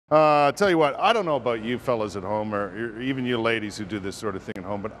I'll tell you what, I don't know about you fellas at home or even you ladies who do this sort of thing at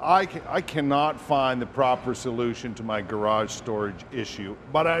home, but I cannot find the proper solution to my garage storage issue,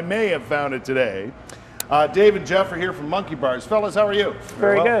 but I may have found it today. Dave and Jeff are here from Monkey Bars. Fellas, how are you?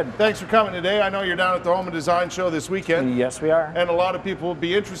 Very good. Thanks for coming today. I know you're down at the Home and Design Show this weekend. Yes, we are. And a lot of people will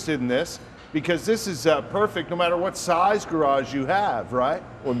be interested in this because this is perfect no matter what size garage you have, right?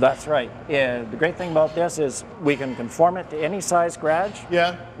 Well, that's right. Yeah, the great thing about this is we can conform it to any size garage.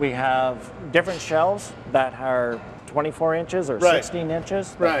 Yeah. We have different shelves that are 24 inches or 16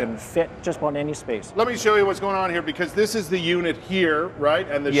 inches that can fit just about any space. Let me show you what's going on here because this is the unit here, right?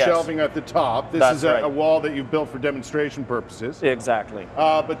 And the shelving at the top. This is a wall that you've built for demonstration purposes. Exactly.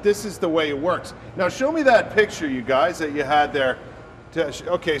 But this is the way it works. Now show me that picture, you guys, that you had there.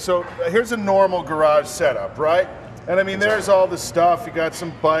 Okay, so here's a normal garage setup, right? And I mean, there's all the stuff. You got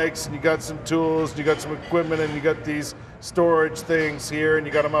some bikes, and you got some tools, and you got some equipment, and you got these storage things here, and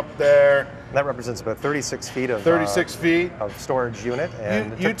you got them up there. That represents about 36 feet of 36 feet of storage unit.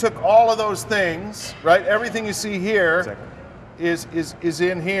 And you took all of those things, right? Everything you see here is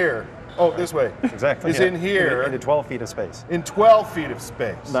in here. Oh, this way. Exactly. Is in here. Into 12 feet of space. In 12 feet of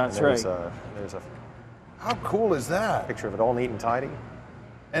space. That's right. There's a How cool is that? picture of it all neat and tidy.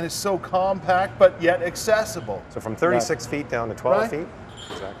 And it's so compact, but yet accessible. So from 36 feet down to 12 feet.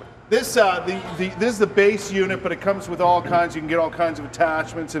 Exactly. This this is the base unit, but it comes with all kinds. You can get all kinds of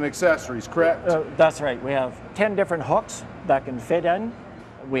attachments and accessories. Correct? That's right. We have 10 different hooks that can fit in.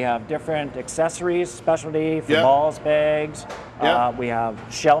 We have different accessories, specialty for balls, bags. We have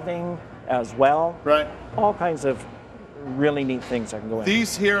shelving as well. Right. All kinds of really neat things that can go in.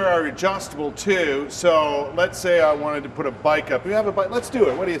 These here are adjustable too. So let's say I wanted to put a bike up. We have a bike. Let's do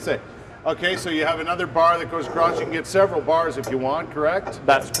it. What do you say? Okay, so you have another bar that goes across. You can get several bars if you want, correct?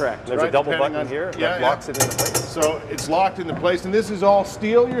 That's correct. There's a double button here that locks it into place. So it's locked into place, and this is all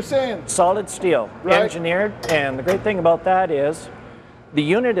steel, you're saying? Solid steel, engineered. And the great thing about that is the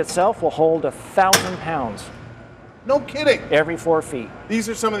unit itself will hold 1,000 pounds. No kidding. Every 4 feet. These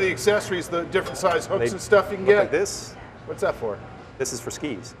are some of the accessories, the different size hooks and stuff you can Look get. like this. What's that for? This is for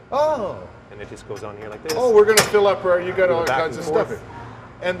skis. Oh. And it just goes on here like this. Oh, we're going to fill up where you got all back kinds and of forth. stuff.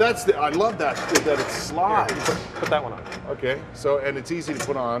 And that's the, I love that it slides. Here, put that one on. Okay, so, and it's easy to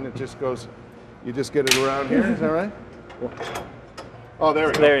put on. It just goes, you just get it around here, is that right? Oh, there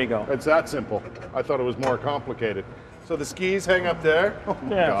we go. There you go. It's that simple. I thought it was more complicated. So the skis hang up there. Oh my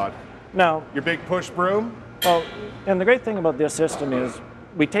God. Now, your big push broom? Well, and the great thing about this system is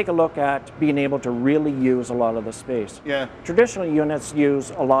we take a look at being able to really use a lot of the space. Yeah. Traditional units use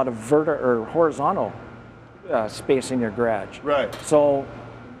a lot of horizontal space in your garage. Right. So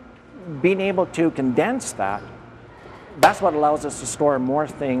being able to condense that, that's what allows us to store more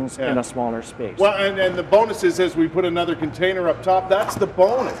things in a smaller space. Well, and the bonus is as we put another container up top, that's the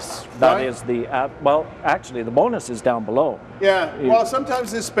bonus. That is the, well, actually the bonus is down below. Yeah, well,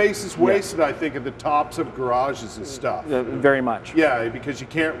 sometimes this space is wasted, I think, at the tops of garages and stuff. Very much. Yeah, because you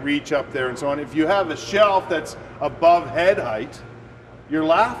can't reach up there and so on. If you have a shelf that's above head height, you're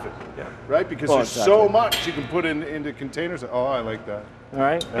laughing, right? Because there's so much you can put into containers. Oh, I like that. All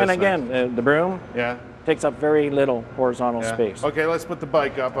right, and again, the broom takes up very little horizontal space. Okay, let's put the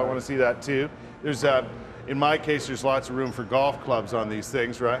bike up. I want to see that too. There's, in my case, there's lots of room for golf clubs on these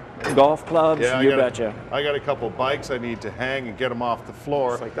things, right? Golf clubs, you betcha. I got a couple bikes I need to hang and get them off the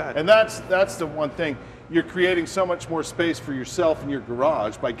floor. Just like that. And that's the one thing. You're creating so much more space for yourself in your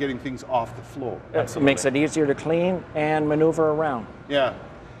garage by getting things off the floor. It makes it easier to clean and maneuver around. Yeah.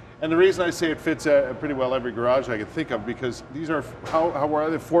 And the reason I say it fits pretty well every garage I can think of, because these are, how are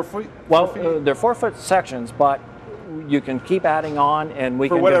they, 4 feet? Well, they're 4 foot sections, but you can keep adding on and we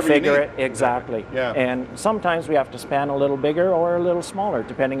can configure it. Exactly. Yeah. And sometimes we have to span a little bigger or a little smaller,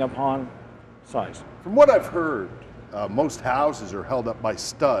 depending upon size. From what I've heard, most houses are held up by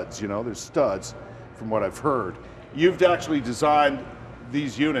studs. You know, there's studs, from what I've heard. You've actually designed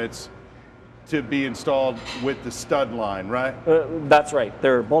these units to be installed with the stud line, right? That's right.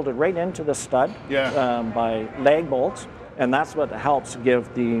 They're bolted right into the stud by lag bolts, and that's what helps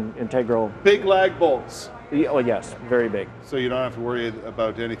give the integral. Big lag bolts. Oh yes, very big. So you don't have to worry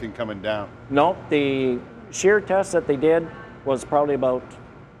about anything coming down. No, the shear test that they did was probably about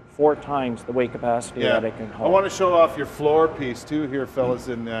 4 times the weight capacity that it can hold. I want to show off your floor piece too here, fellas,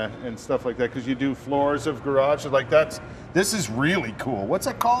 and stuff like that, because you do floors of garages like that. This is really cool. What's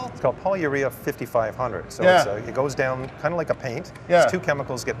it called? It's called polyurea 5500. So it goes down kind of like a paint. Yeah. Two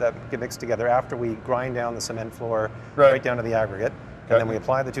chemicals get mixed together after we grind down the cement floor right down to the aggregate. And then we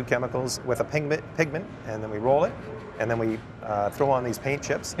apply the 2 chemicals with a pigment, and then we roll it, and then we throw on these paint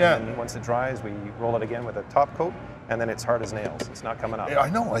chips. And then once it dries, we roll it again with a top coat, and then it's hard as nails. It's not coming up. I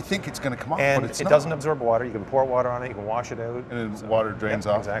know. I think it's going to come up, And but it's it not. doesn't absorb water. You can pour water on it. You can wash it out. And then water drains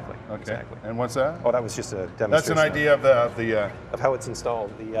off. Exactly. Okay. Exactly. And what's that? Oh, that was just a demonstration. That's an idea of how it's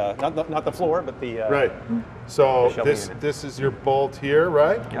installed. The not the floor, but the right. So the shelving unit. this is your bolt here,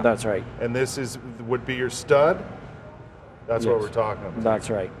 right? Yeah. That's right. And this would be your stud. That's what Yes. we're talking about. That's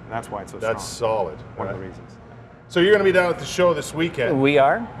right. That's why it's so That's strong. solid. One of right? the reasons. So you're going to be down at the show this weekend. We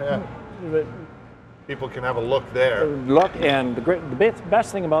are. Yeah. People can have a look there. Look, and the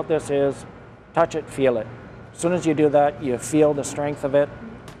best thing about this is touch it, feel it. As soon as you do that, you feel the strength of it,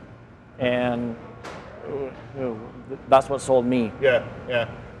 and that's what sold me. Yeah, yeah.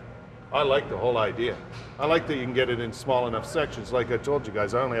 I like the whole idea. I like that you can get it in small enough sections. Like I told you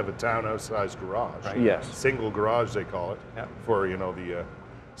guys, I only have a townhouse-sized garage. Right. Yes. Single garage, they call it, Yeah. for the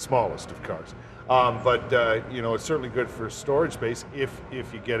smallest of cars. But it's certainly good for storage space if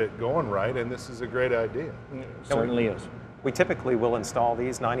you get it going right, and this is a great idea. Certainly is. We typically will install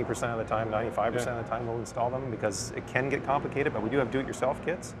these 90% of the time, 95% of the time we'll install them because it can get complicated, but we do have do-it-yourself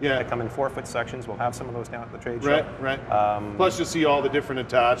kits that come in 4-foot sections. We'll have some of those down at the trade show. Right. Plus you'll see all the different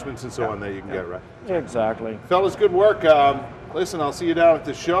attachments and so on that you can get, right? Exactly. Fellas, good work. Listen, I'll see you down at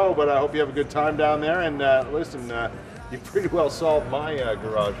the show, but I hope you have a good time down there. And listen, you pretty well solved my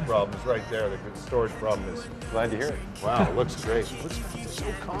garage problems right there. The storage problem is. Glad to hear it. Wow, it looks great. It looks so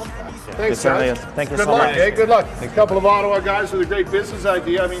compact. It Thanks, certainly guys. is. Thank you Good so luck, much. eh? Good luck. A couple of Ottawa guys with a great business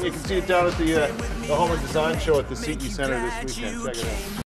idea. I mean, you can see it down at the Home and Design Show at the CE Center this weekend. Check it out.